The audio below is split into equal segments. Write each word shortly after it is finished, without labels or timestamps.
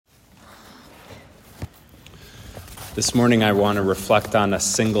This morning I want to reflect on a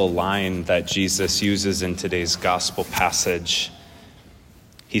single line that Jesus uses in today's gospel passage.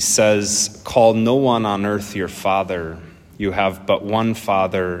 He says, "Call no one on earth your father. You have but one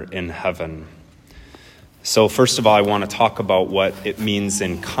Father in heaven." So first of all, I want to talk about what it means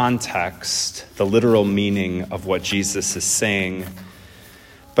in context, the literal meaning of what Jesus is saying.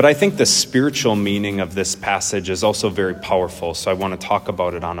 But I think the spiritual meaning of this passage is also very powerful, so I want to talk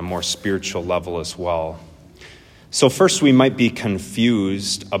about it on a more spiritual level as well. So first, we might be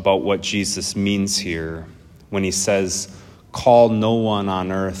confused about what Jesus means here when he says, "Call no one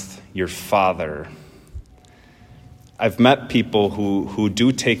on earth your father." I've met people who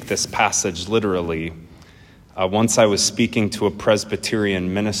do take this passage literally. Once I was speaking to a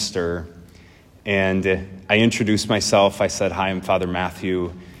Presbyterian minister, and I introduced myself. I said, "Hi, I'm Father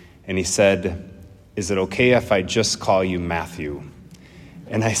Matthew." And he said, "Is it okay if I just call you Matthew?"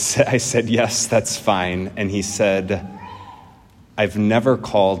 And I said, "Yes, that's fine." And he said, "I've never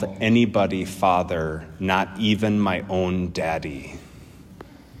called anybody father, not even my own daddy."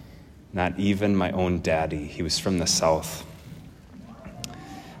 Not even my own daddy. He was from the South.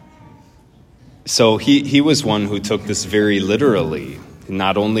 So he was one who took this very literally.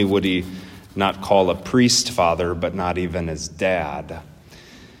 Not only would he not call a priest father, but not even his dad.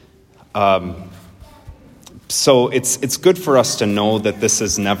 So it's good for us to know that this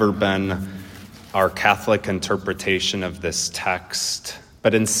has never been our Catholic interpretation of this text,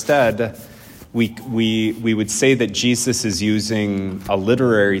 but instead we would say that Jesus is using a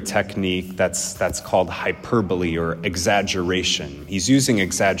literary technique that's called hyperbole or exaggeration. He's using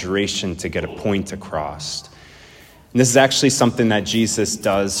exaggeration to get a point across. And this is actually something that Jesus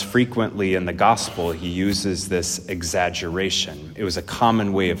does frequently in the gospel. He uses this exaggeration. It was a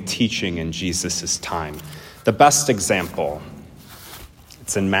common way of teaching in Jesus' time. The best example,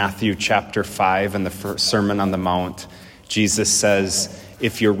 it's in Matthew chapter 5 in the first Sermon on the Mount. Jesus says,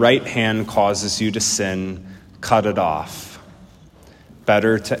 "If your right hand causes you to sin, cut it off.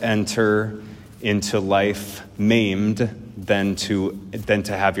 Better to enter into life maimed than to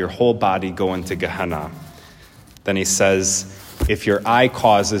have your whole body go into Gehenna." Then he says, "If your eye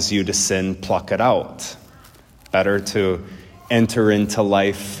causes you to sin, pluck it out. Better to enter into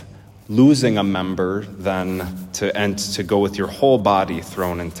life losing a member than to go with your whole body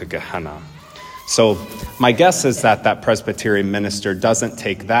thrown into Gehenna." So my guess is that Presbyterian minister doesn't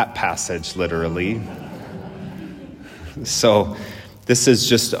take that passage literally. So this is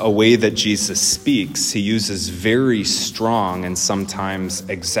just a way that Jesus speaks. He uses very strong and sometimes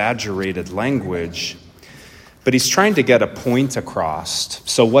exaggerated language, but he's trying to get a point across.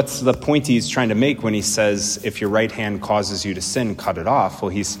 So what's the point he's trying to make when he says, "If your right hand causes you to sin, cut it off"? Well,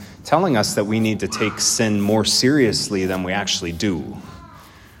 he's telling us that we need to take sin more seriously than we actually do.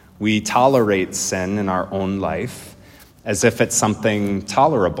 We tolerate sin in our own life as if it's something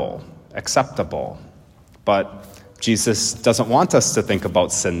tolerable, acceptable. But Jesus doesn't want us to think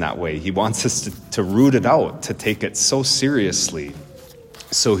about sin that way. He wants us to root it out, to take it so seriously.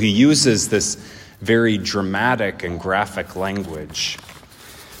 So he uses this very dramatic and graphic language.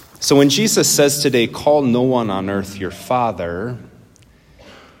 So when Jesus says today, "Call no one on earth your father,"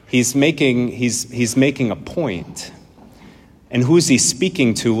 he's making a point. And who's he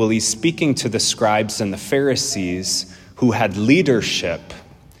speaking to? Well, he's speaking to the scribes and the Pharisees who had leadership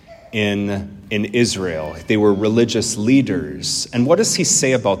in Israel. They were religious leaders. And what does he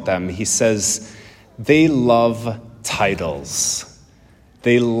say about them? He says, they love titles.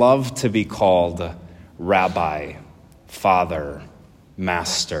 They love to be called rabbi, father,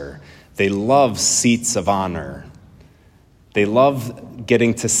 master. They love seats of honor. They love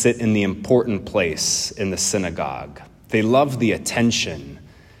getting to sit in the important place in the synagogue. They love the attention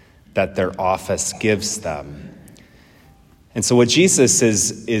that their office gives them. And so what Jesus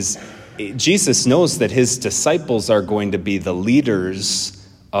is Jesus knows that his disciples are going to be the leaders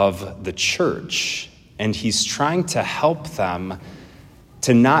of the church. And he's trying to help them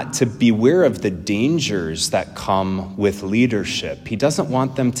to beware of the dangers that come with leadership. He doesn't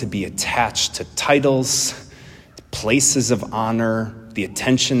want them to be attached to titles, places of honor, the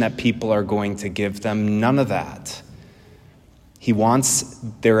attention that people are going to give them, none of that. He wants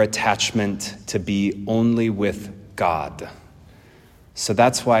their attachment to be only with God. So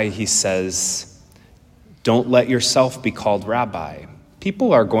that's why he says, don't let yourself be called rabbi.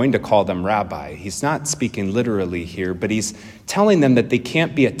 People are going to call them rabbi. He's not speaking literally here, but he's telling them that they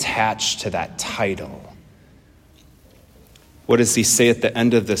can't be attached to that title. What does he say at the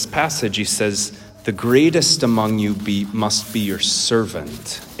end of this passage? He says, "The greatest among you must be your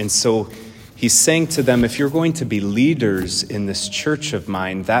servant." And so he's saying to them, if you're going to be leaders in this church of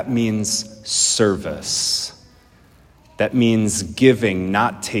mine, that means service. That means giving,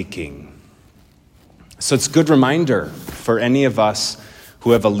 not taking. So it's a good reminder for any of us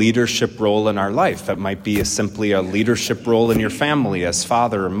who have a leadership role in our life. That might be simply a leadership role in your family as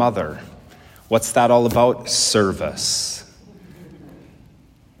father or mother. What's that all about? Service.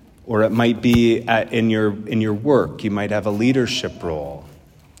 Or it might be in your work. You might have a leadership role.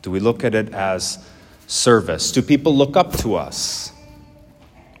 Do we look at it as service? Do people look up to us?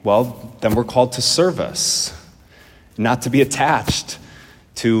 Well, then we're called to service, not to be attached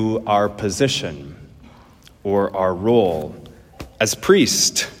to our position or our role. As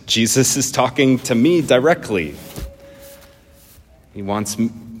priest, Jesus is talking to me directly. He wants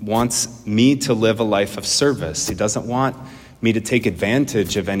me to live a life of service. He doesn't want me to take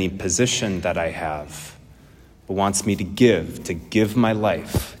advantage of any position that I have, but wants me to give my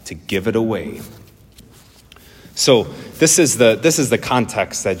life, to give it away. So this is the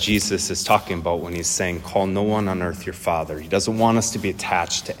context that Jesus is talking about when he's saying, call no one on earth your father. He doesn't want us to be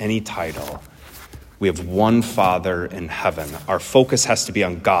attached to any title. We have one Father in heaven. Our focus has to be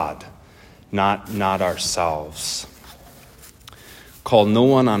on God, not ourselves. Call no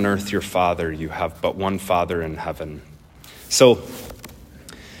one on earth your father. You have but one Father in heaven. So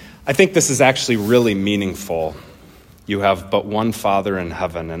I think this is actually really meaningful. You have but one Father in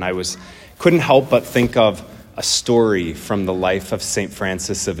heaven. And couldn't help but think of a story from the life of St.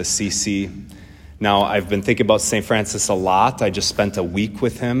 Francis of Assisi. Now, I've been thinking about St. Francis a lot. I just spent a week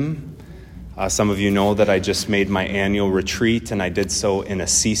with him. Some of you know that I just made my annual retreat, and I did so in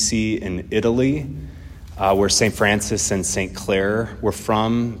Assisi in Italy, where St. Francis and St. Clare were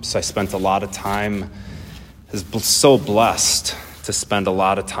from. So I spent a lot of time. I was so blessed to spend a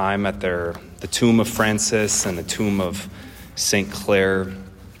lot of time at the tomb of Francis and the tomb of St. Clare.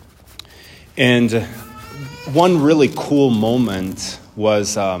 And one really cool moment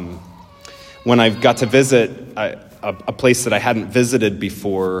was when I got to visit a place that I hadn't visited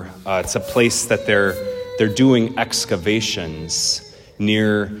before. It's a place that they're doing excavations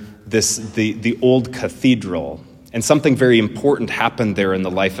near the old cathedral. And something very important happened there in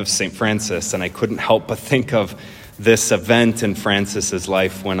the life of St. Francis, and I couldn't help but think of this event in Francis's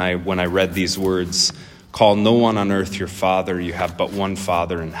life when I read these words, call no one on earth your father, you have but one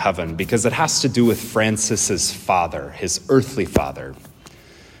Father in heaven, because it has to do with Francis's father, his earthly father.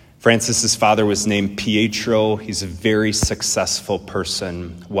 Francis's father was named Pietro. He's a very successful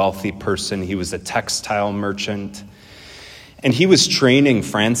person, wealthy person. He was a textile merchant. And he was training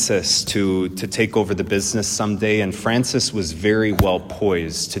Francis to take over the business someday, and Francis was very well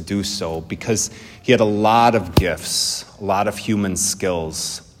poised to do so because he had a lot of gifts, a lot of human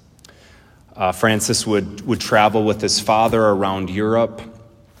skills. Francis would travel with his father around Europe,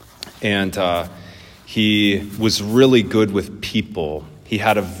 and he was really good with people. He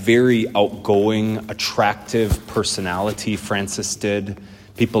had a very outgoing, attractive personality, Francis did.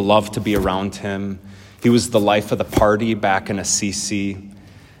 People loved to be around him. He was the life of the party back in Assisi.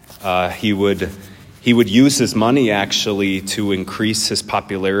 He would use his money, actually, to increase his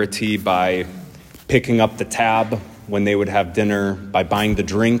popularity by picking up the tab when they would have dinner, by buying the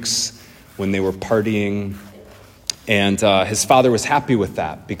drinks when they were partying. And his father was happy with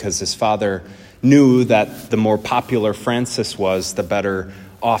that because his father knew that the more popular Francis was, the better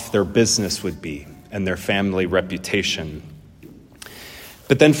off their business would be and their family reputation.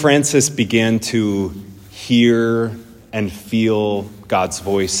 But then Francis began to hear and feel God's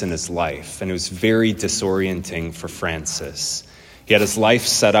voice in his life, and it was very disorienting for Francis. He had his life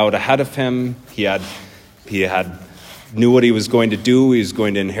set out ahead of him. He knew what he was going to do. He was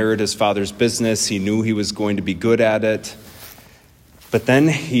going to inherit his father's business. He knew he was going to be good at it. But then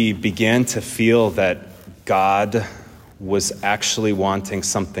he began to feel that God was actually wanting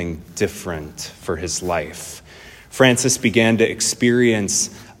something different for his life. Francis began to experience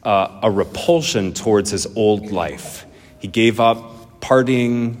a repulsion towards his old life. He gave up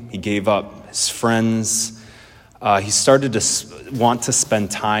partying. He gave up his friends. He started to want to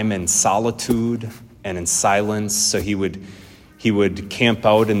spend time in solitude and in silence. So he would camp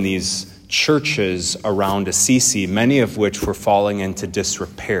out in these churches around Assisi, many of which were falling into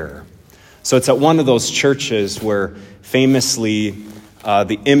disrepair. So it's at one of those churches where famously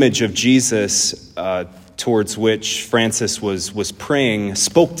the image of Jesus towards which Francis was praying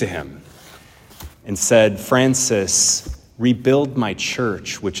spoke to him and said, Francis, rebuild my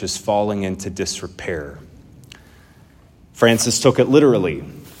church, which is falling into disrepair. Francis took it literally.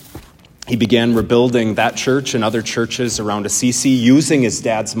 He began rebuilding that church and other churches around Assisi, using his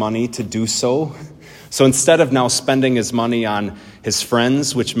dad's money to do so. So instead of now spending his money on his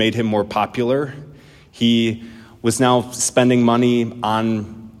friends, which made him more popular, he was now spending money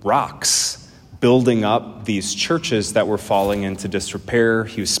on rocks, building up these churches that were falling into disrepair.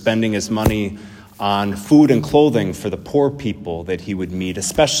 He was spending his money on food and clothing for the poor people that he would meet,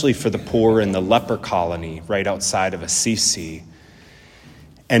 especially for the poor in the leper colony right outside of Assisi.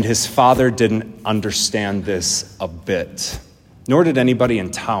 And his father didn't understand this a bit, nor did anybody in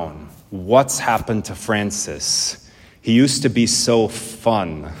town. What's happened to Francis? He used to be so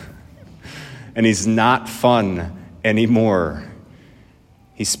fun, and he's not fun anymore.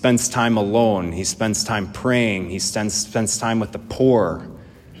 He spends time alone. He spends time praying. He spends time with the poor.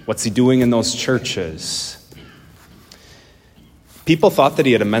 What's he doing in those churches? People thought that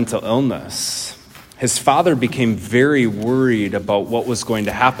he had a mental illness. His father became very worried about what was going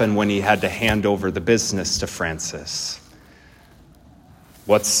to happen when he had to hand over the business to Francis.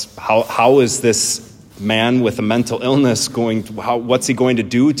 How is this man with a mental illness what's he going to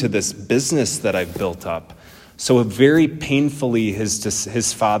do to this business that I've built up? So very painfully,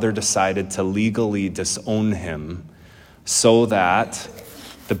 his father decided to legally disown him so that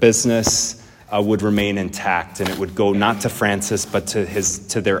the business would remain intact, and it would go not to Francis, but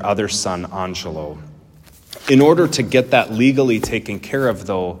to their other son, Angelo. In order to get that legally taken care of,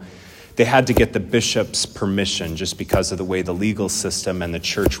 though, they had to get the bishop's permission, just because of the way the legal system and the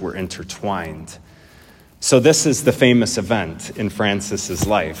church were intertwined. So this is the famous event in Francis's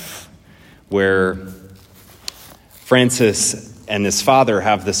life, where Francis and his father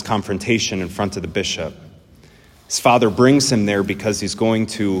have this confrontation in front of the bishop. His father brings him there because he's going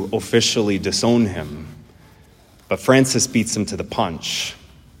to officially disown him. But Francis beats him to the punch.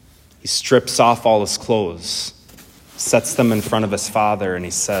 He strips off all his clothes, sets them in front of his father, and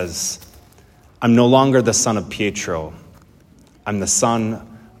he says, "I'm no longer the son of Pietro. I'm the son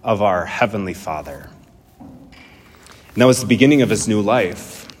of our heavenly Father." And that was the beginning of his new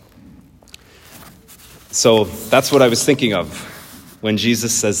life. So that's what I was thinking of when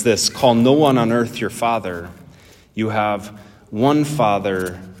Jesus says this, "Call no one on earth your father. You have one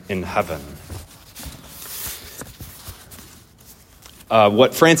Father in heaven."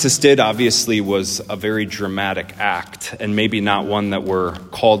 What Francis did, obviously, was a very dramatic act, and maybe not one that we're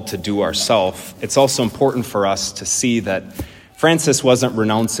called to do ourselves. It's also important for us to see that Francis wasn't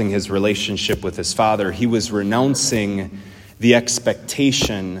renouncing his relationship with his father. He was renouncing the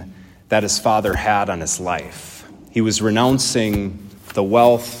expectation that his father had on his life. He was renouncing the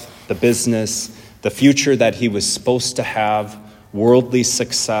wealth, the business, the future that he was supposed to have, worldly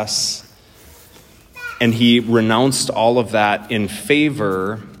success. And he renounced all of that in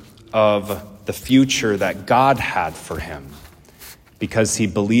favor of the future that God had for him, because he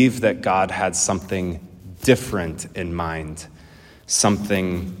believed that God had something different in mind,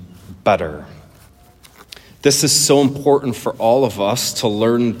 something better. This is so important for all of us to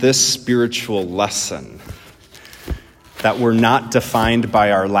learn this spiritual lesson, that we're not defined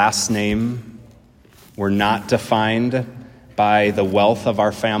by our last name. We're not defined by the wealth of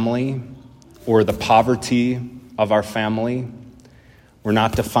our family or the poverty of our family. We're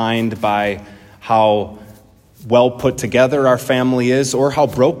not defined by how well put together our family is or how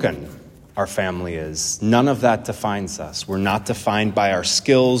broken our family is. None of that defines us. We're not defined by our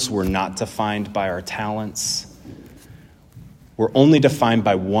skills. We're not defined by our talents. We're only defined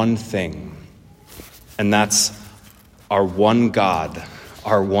by one thing, and that's our one God,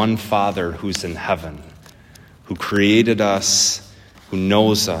 our one Father who's in heaven, who created us, who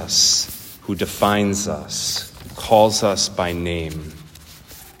knows us, who defines us, calls us by name.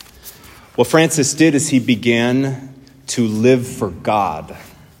 What Francis did is he began to live for God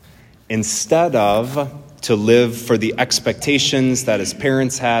instead of to live for the expectations that his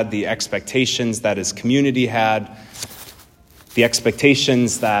parents had, the expectations that his community had, the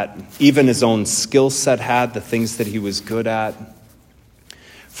expectations that even his own skill set had, the things that he was good at.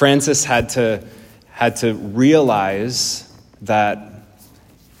 Francis had to realize that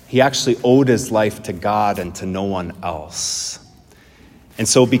he actually owed his life to God and to no one else. And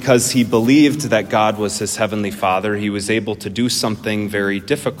so because he believed that God was his heavenly Father, he was able to do something very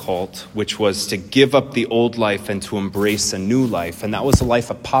difficult, which was to give up the old life and to embrace a new life. And that was a life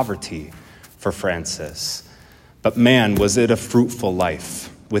of poverty for Francis. But man, was it a fruitful life.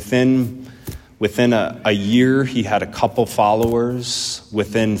 Within a year, he had a couple followers.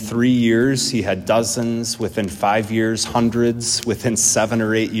 Within 3 years, he had dozens. Within 5 years, hundreds. Within 7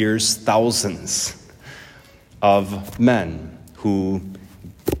 or 8 years, thousands of men who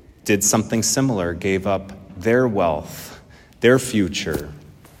did something similar, gave up their wealth, their future,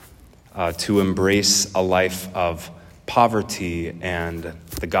 to embrace a life of poverty and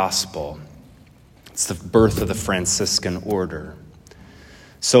the gospel. It's the birth of the Franciscan order.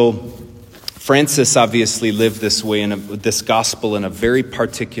 So Francis obviously lived this way, this gospel in a very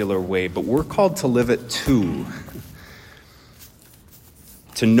particular way, but we're called to live it too.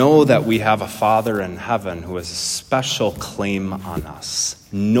 To know that we have a Father in heaven who has a special claim on us.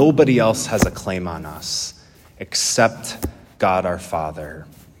 Nobody else has a claim on us except God our Father.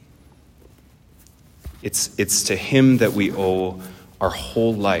 It's to him that we owe our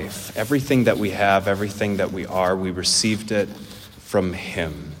whole life. Everything that we have, everything that we are, we received it from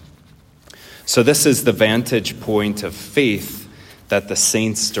him. So this is the vantage point of faith that the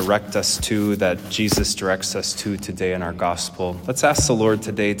saints direct us to, that Jesus directs us to today in our gospel. Let's ask the Lord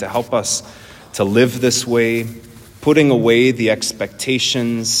today to help us to live this way, putting away the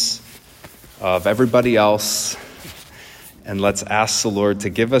expectations of everybody else. And let's ask the Lord to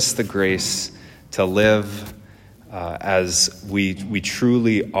give us the grace to live as we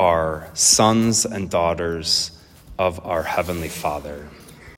truly are sons and daughters of our Heavenly Father.